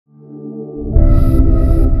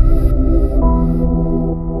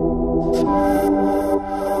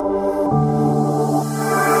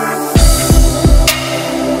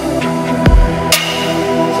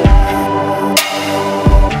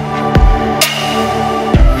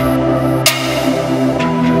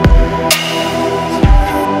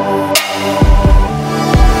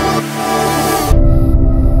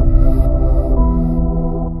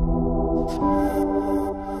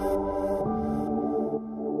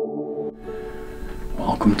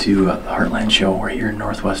Welcome to the Heartland show. We're here in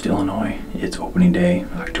Northwest Illinois. It's opening day,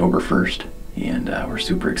 October 1st, and we're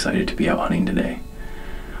super excited to be out hunting today.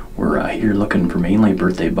 We're here looking for mainly a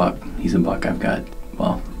birthday buck. He's a buck I've got,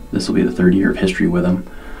 well, this will be the third year of history with him.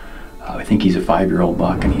 I think he's a 5-year-old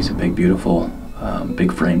buck, and he's a big, beautiful,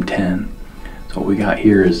 big frame 10. So what we got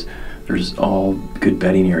here is there's all good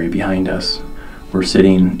bedding area behind us. We're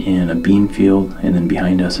sitting in a bean field, and then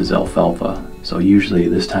behind us is alfalfa. So usually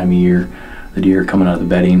this time of year, the deer are coming out of the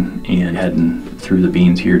bedding and heading through the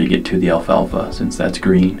beans here to get to the alfalfa, since that's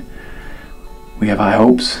green. We have high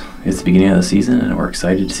hopes. It's the beginning of the season, and we're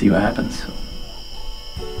excited to see what happens.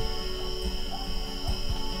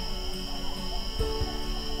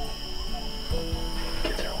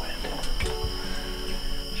 Get their wind.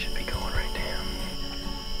 Should be going right down.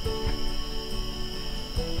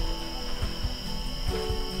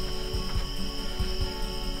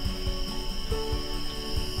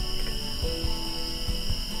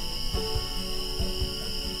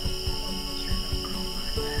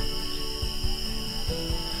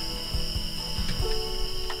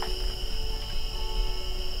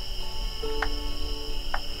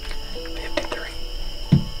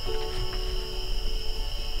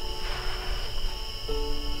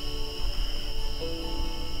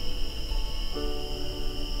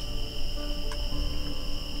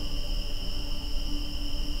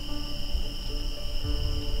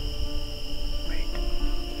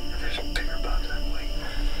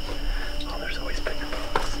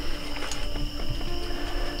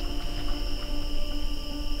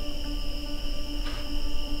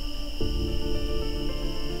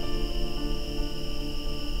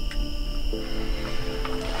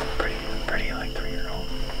 Pretty like 3-year-old.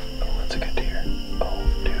 Oh, that's a good deer. Oh,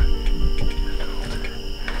 dude.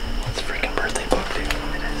 That's a freaking birthday buck, dude.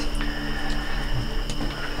 It is.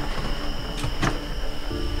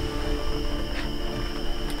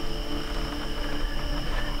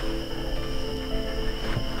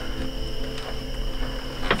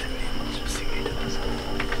 Let's just see what he does.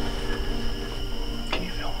 Can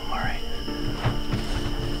you film him alright?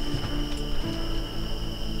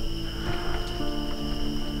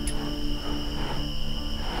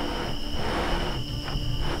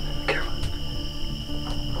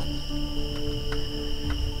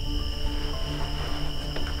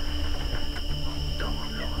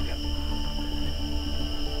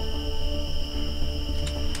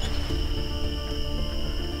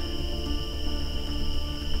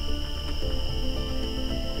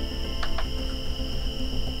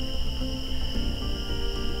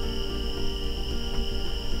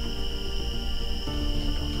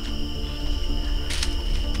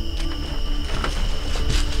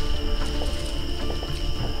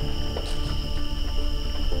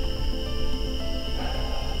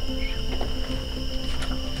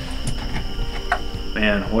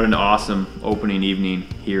 Man, what an awesome opening evening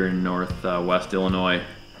here in Northwest Illinois.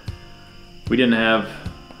 We didn't have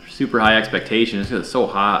super high expectations because it's so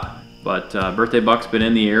hot, but birthday buck's been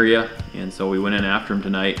in the area, and so we went in after him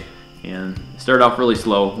tonight and started off really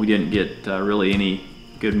slow. We didn't get really any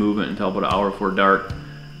good movement until about an hour before dark.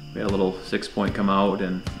 We had a little 6-point come out,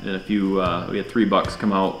 and a few, we had 3 bucks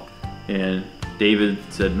come out, and David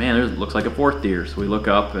said, man, there looks like a 4th deer. So we look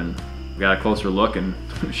up and we got a closer look, and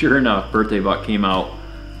sure enough, birthday buck came out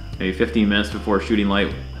maybe 15 minutes before shooting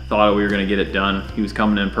light. Thought we were going to get it done. He was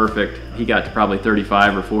coming in perfect. He got to probably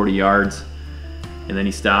 35 or 40 yards, and then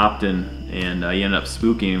he stopped, and he ended up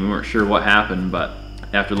spooking. We weren't sure what happened, but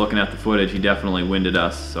after looking at the footage, he definitely winded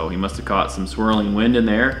us. So he must have caught some swirling wind in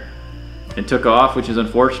there and took off, which is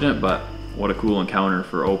unfortunate, but what a cool encounter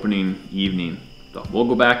for opening evening. So we'll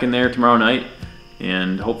go back in there tomorrow night,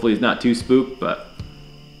 and hopefully he's not too spooked, but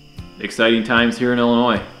exciting times here in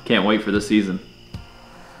Illinois. Can't wait for this season.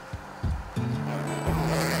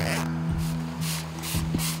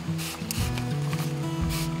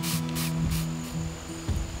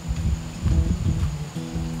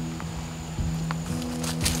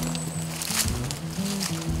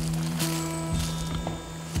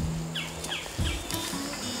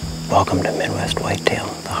 Welcome to Midwest Whitetail,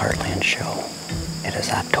 the Heartland show. It is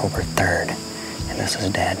October 3rd, and this is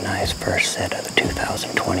Dad and I's first sit of the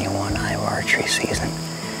 2021 Iowa archery season.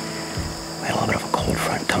 We had a little bit of a cold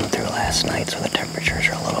front come through last night, so the temperatures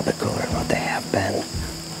are a little bit cooler than what they have been.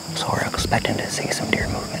 So we're expecting to see some deer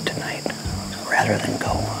movement tonight. Rather than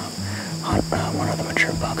go hunt one of the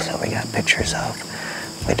mature bucks that we got pictures of,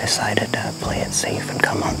 we decided to play it safe and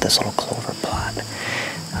come hunt this little clover plot.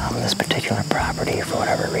 This particular property, for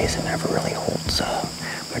whatever reason, never really holds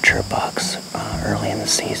mature bucks early in the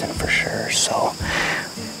season for sure. So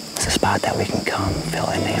it's a spot that we can come fill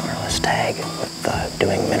an antlerless tag with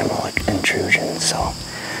doing minimal intrusions. So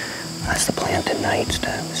that's the plan tonight, is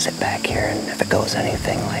to sit back here, and if it goes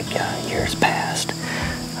anything like years past,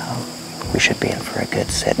 we should be in for a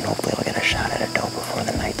good sit, and hopefully we'll get a shot at a doe before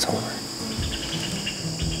the night's over.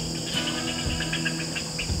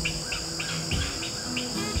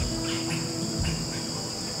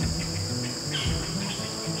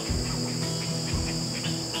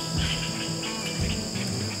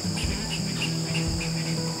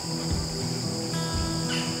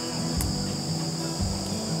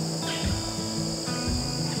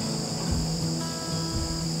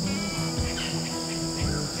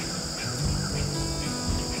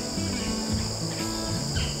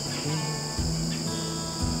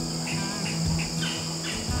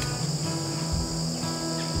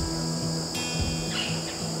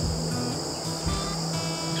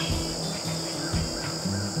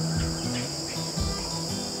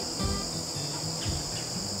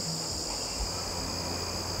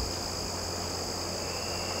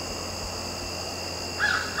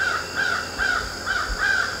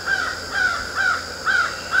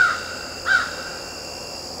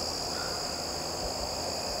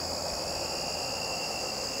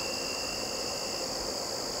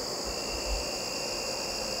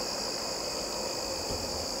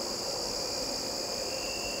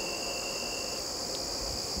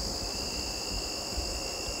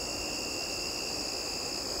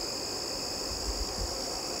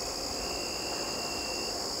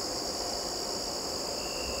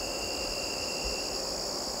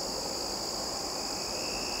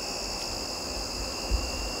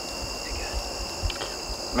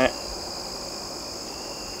 Matt.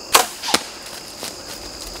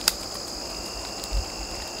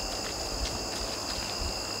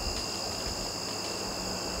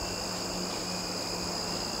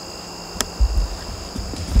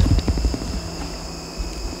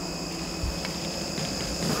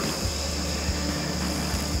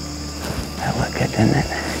 That looked good, didn't it?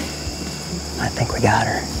 I think we got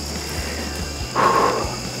her.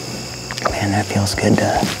 Whew. Man, that feels good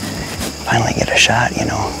to finally get a shot, you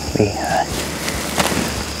know. We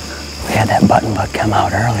had that button buck come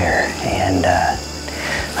out earlier, and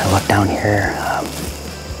I looked down here,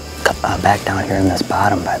 back down here in this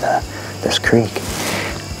bottom by this creek,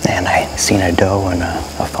 and I seen a doe and a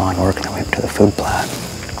fawn working their way up to the food plot.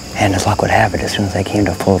 And as luck would have it, as soon as I came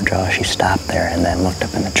to full draw, she stopped there and then looked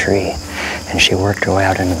up in the tree, and she worked her way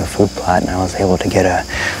out into the food plot, and I was able to get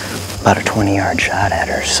about a 20-yard shot at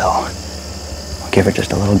her. So we'll give her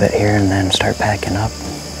just a little bit here and then start packing up.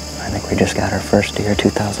 I think we just got our first deer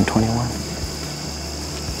 2021.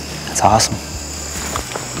 That's awesome.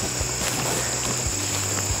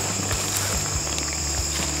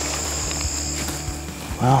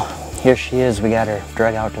 Well, here she is. We got her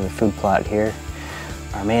drug out to the food plot here.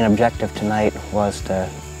 Our main objective tonight was to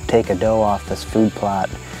take a doe off this food plot.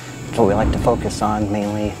 What we like to focus on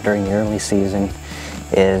mainly during the early season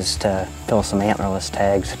is to fill some antlerless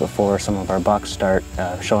tags before some of our bucks start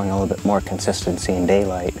showing a little bit more consistency in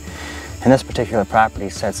daylight. And this particular property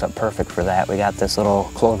sets up perfect for that. We got this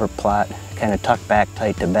little clover plot kind of tucked back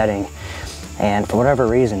tight to bedding, and for whatever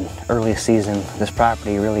reason, early season, this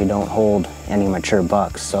property really don't hold any mature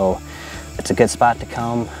bucks, so it's a good spot to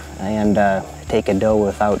come and take a doe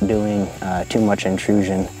without doing too much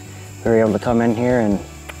intrusion. We were able to come in here and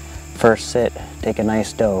first sit, take a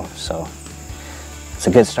nice doe, so it's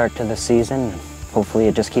a good start to the season. Hopefully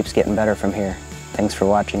it just keeps getting better from here. Thanks for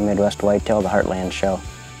watching Midwest Whitetail, the Heartland Show.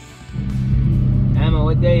 Emma,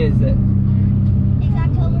 what day is it? It's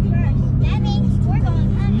October 1st. That means we're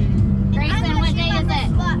going hunting. Grayson, what day is it?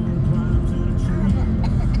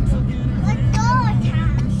 Let's go,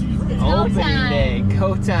 Tom. Opening day,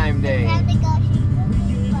 go time day. Time to go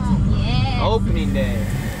shoot the buck. Yeah. Opening day.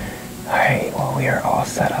 Alright, well, we are all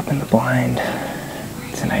set up in the blind.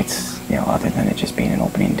 Tonight's, other than it just being an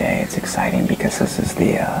opening day, it's exciting because this is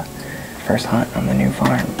the first hunt on the new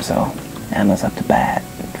farm. So Emma's up to bat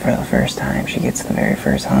for the first time. She gets the very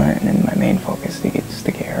first hunt, and my main focus is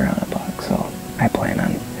to get her on a buck. So I plan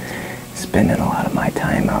on spending a lot of my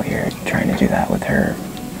time out here trying to do that with her,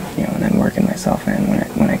 and then working myself in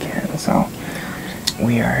when I can. So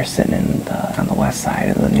we are sitting on the west side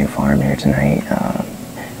of the new farm here tonight.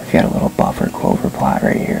 We've got a little buffer clover plot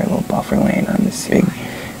right here, a little buffer lane on this big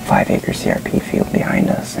 5-acre CRP field behind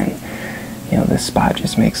us, and this spot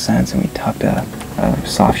just makes sense. And we tucked a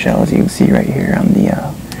soft shell, as you can see right here, on the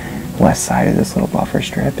west side of this little buffer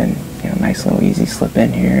strip, and nice little easy slip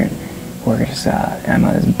in here. And we're just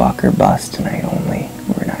Emma's buck or bust tonight only.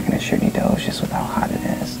 We're not going to shoot any does just with how hot it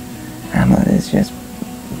is. Emma is just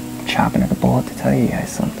chopping at the bullet to tell you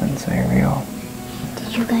guys something, so here we go.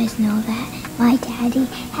 Did you guys know that My daddy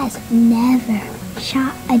has never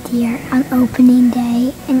shot a deer on opening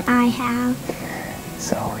day, and I have.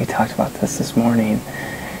 So we talked about this morning.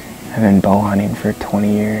 I've been bow hunting for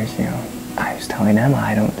 20 years, you know. I was telling Emma,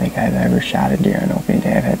 I don't think I've ever shot a deer on opening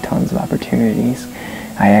day. I've had tons of opportunities.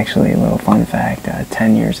 I actually, a little fun fact,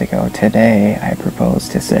 10 years ago today, I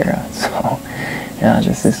proposed to Sarah. So,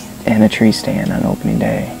 just this in a tree stand on opening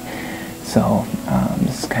day. So,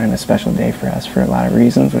 this is kind of a special day for us for a lot of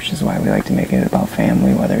reasons, which is why we like to make it about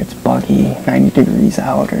family, whether it's buggy, 90 degrees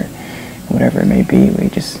out, or whatever it may be. We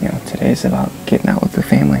just, today's about getting out with the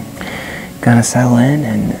family. Gonna settle in,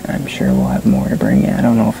 and I'm sure we'll have more to bring you. I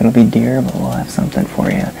don't know if it'll be deer, but we'll have something for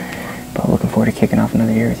you. But looking forward to kicking off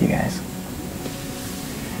another year with you guys.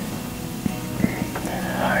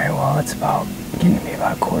 Alright, well, it's getting to be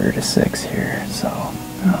about 5:45 here, so,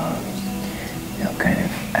 kind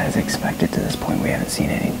of as expected to this point, we haven't seen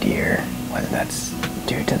any deer, whether that's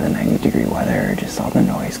due to the 90-degree weather or just all the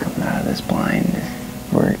noise coming out of this blind.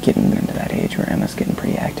 We're getting into that age where Emma's getting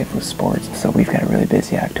pretty active with sports, so we've got a really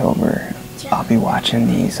busy October. I'll be watching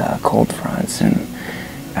these cold fronts, and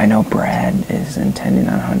I know Brad is intending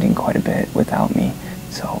on hunting quite a bit without me,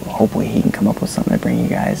 so hopefully he can come up with something to bring you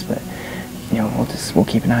guys, but we'll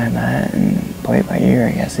keep an eye on that and play it by ear,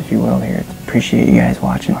 I guess, if you will, here. Appreciate you guys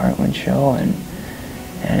watching the Heartland show, and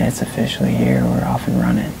it's officially here. We're off and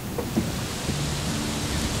running.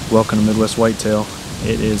 Welcome to Midwest Whitetail.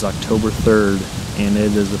 It is October 3rd, and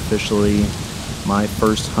it is officially my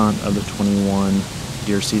first hunt of the 21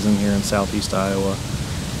 deer season here in southeast Iowa.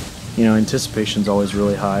 Anticipation's always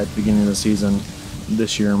really high at the beginning of the season,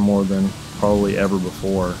 this year more than probably ever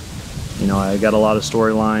before. I got a lot of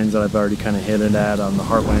storylines that I've already kind of hinted at on the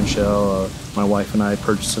Heartland show. My wife and I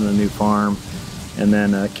purchasing a new farm, and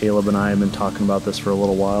then Caleb and I have been talking about this for a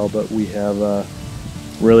little while, but we have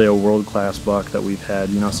really a world-class buck that we've had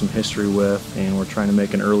some history with, and we're trying to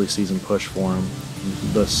make an early season push for him.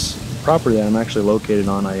 This property that I'm actually located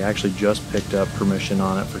on, I actually just picked up permission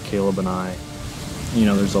on it for Caleb and I.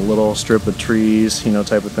 There's a little strip of trees,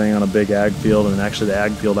 type of thing on a big ag field, and actually the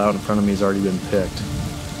ag field out in front of me has already been picked.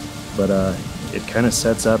 But it kind of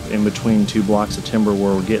sets up in between two blocks of timber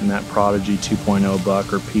where we're getting that Prodigy 2.0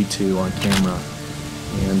 buck, or P2, on camera.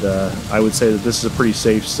 And I would say that this is a pretty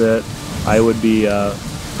safe sit. I would be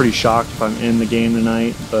pretty shocked if I'm in the game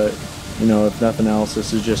tonight, but if nothing else,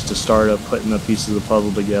 this is just a start of putting the pieces of the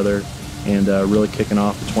puzzle together and really kicking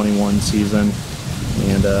off the 21 season.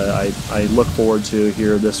 And I look forward to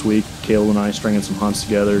here this week, Caleb and I stringing some hunts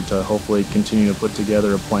together to hopefully continue to put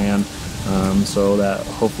together a plan so that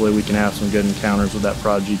hopefully we can have some good encounters with that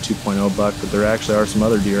Prodigy 2.0 buck. But there actually are some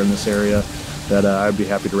other deer in this area that I'd be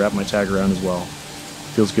happy to wrap my tag around as well.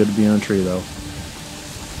 Feels good to be on a tree though.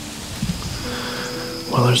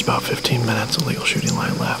 Well, there's about 15 minutes of legal shooting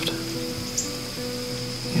line left,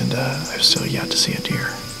 and I've still yet to see a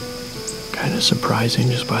deer. Kind of surprising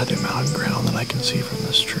just by the amount of ground that I can see from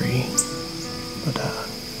this tree, but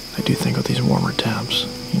I do think with these warmer temps,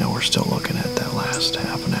 we're still looking at that last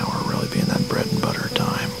half an hour really being that bread and butter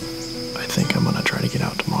time. I think I'm going to try to get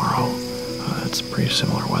out tomorrow. It's pretty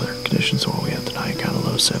similar weather conditions to what we have tonight, kind of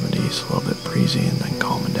low 70s, a little bit breezy, and then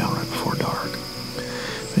calming down right before dark.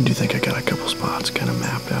 I do think I got a couple spots kind of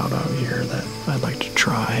mapped out here that I'd like to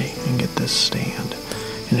try and get this stand.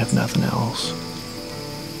 And if nothing else,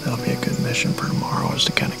 that'll be a good mission for tomorrow, is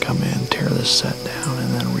to kind of come in, tear this set down,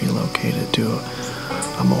 and then relocate it to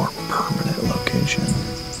a more permanent location.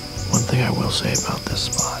 One thing I will say about this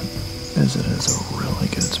spot is it is a really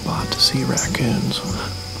good spot to see raccoons.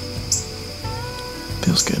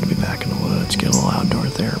 Feels good to be back in the woods, get a little outdoor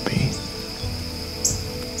therapy.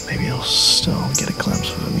 Maybe I'll still get a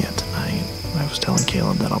glimpse of him yet tonight. I was telling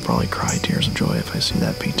Caleb that I'll probably cry tears of joy if I see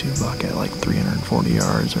that P2 buck at like 340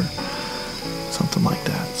 yards or something like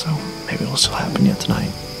that. So maybe it'll still happen yet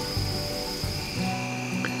tonight.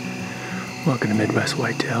 Welcome to Midwest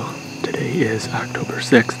Whitetail. Today is October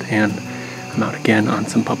 6th, and I'm out again on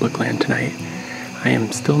some public land tonight. I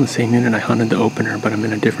am still in the same unit I hunted the opener, but I'm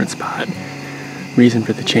in a different spot. Reason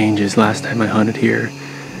for the change is last time I hunted here,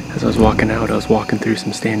 as I was walking out, I was walking through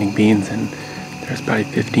some standing beans, and there's probably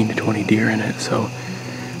 15 to 20 deer in it, so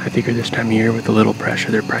I figure this time of year with a little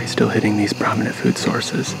pressure, they're probably still hitting these prominent food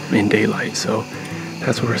sources in daylight, so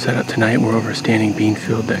that's where we're set up tonight. We're over a standing bean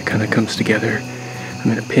field that kind of comes together.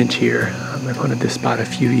 I'm in a pinch here. I've hunted this spot a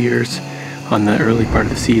few years on the early part of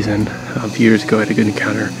the season. A few years ago I had a good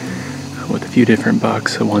encounter with a few different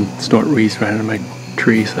bucks. One snort reese right under my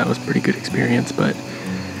tree, so that was a pretty good experience, but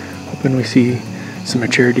hoping we see some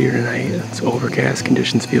mature deer tonight. It's overcast,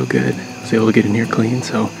 conditions feel good. I was able to get in here clean,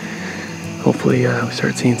 so hopefully we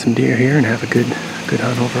start seeing some deer here and have a good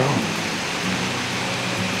hunt overall.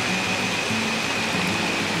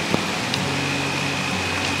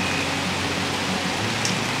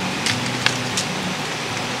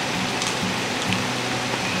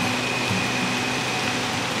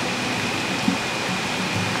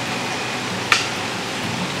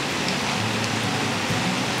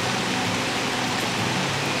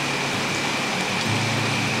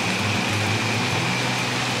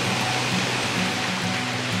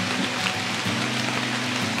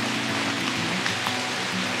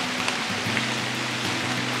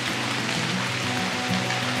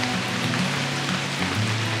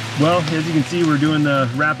 Well, as you can see, we're doing the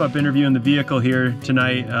wrap-up interview in the vehicle here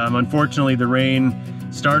tonight. Unfortunately, the rain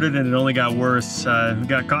started and it only got worse. We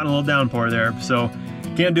got caught in a little downpour there, so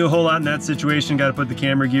can't do a whole lot in that situation. Got to put the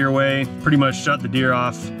camera gear away. Pretty much shut the deer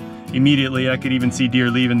off immediately. I could even see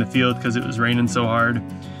deer leaving the field because it was raining so hard.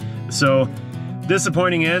 So,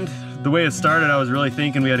 disappointing end. The way it started, I was really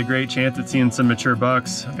thinking we had a great chance at seeing some mature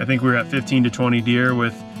bucks. I think we were at 15 to 20 deer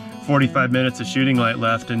with 45 minutes of shooting light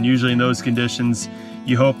left, and usually in those conditions,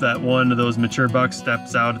 you hope that one of those mature bucks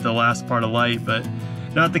steps out at the last part of light, but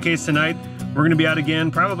not the case tonight. We're gonna be out again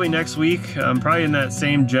probably next week, probably in that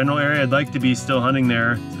same general area. I'd like to be still hunting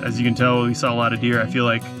there. As you can tell, we saw a lot of deer. I feel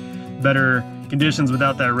like better conditions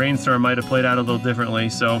without that rainstorm might have played out a little differently.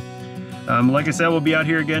 So, like I said, we'll be out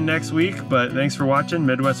here again next week, but thanks for watching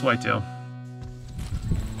Midwest Whitetail.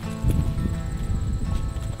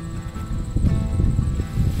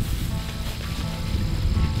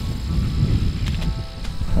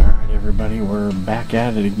 Everybody, we're back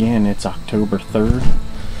at it again. It's October 3rd.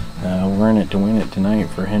 We're in it to win it tonight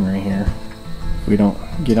for Henry here. If we don't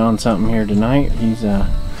get on something here tonight, he's out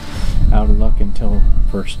of luck until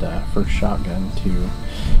first shotgun to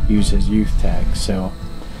use his youth tag. So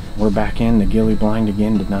we're back in the ghillie blind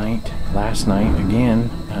again tonight. Last night again,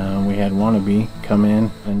 we had Wannabe come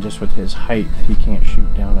in, and just with his height, he can't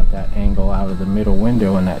shoot down at that angle out of the middle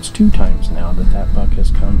window, and that's 2 times now that buck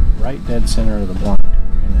has come right dead center of the blind.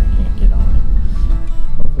 Henry can't get on it.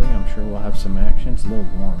 Hopefully, I'm sure we'll have some action. It's a little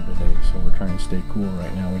warm today, so we're trying to stay cool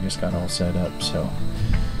right now. We just got all set up, so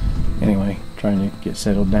anyway, trying to get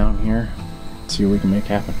settled down here, see what we can make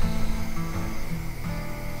happen.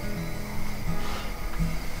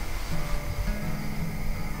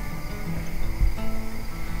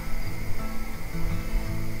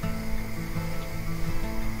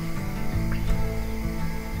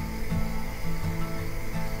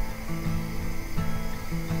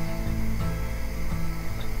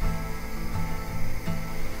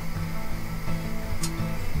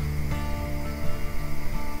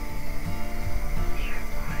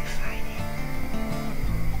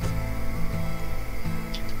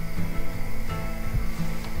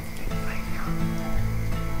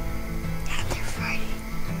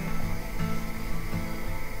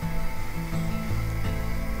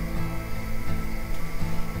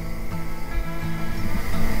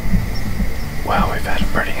 Well, we've had a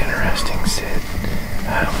pretty interesting sit.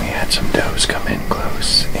 We had some does come in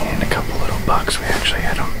close and a couple little bucks. We actually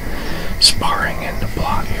had them sparring in the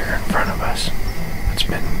plot here in front of us. It's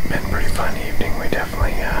been a pretty fun evening. We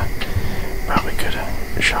definitely probably could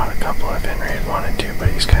have shot a couple if Henry had wanted to, but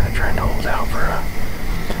he's kind of trying to hold out for a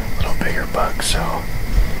little bigger buck, so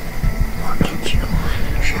We'll get you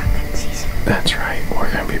in your shotgun season. that's right.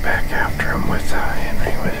 We're going to be back after him with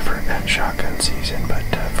Henry for that shotgun season, but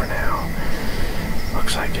for now,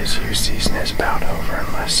 looks like his youth season is about over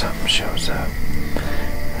unless something shows up.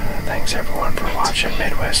 Thanks everyone for watching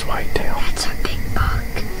Midwest Whitetail. That's a big buck.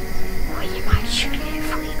 We might shoot it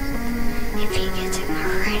if we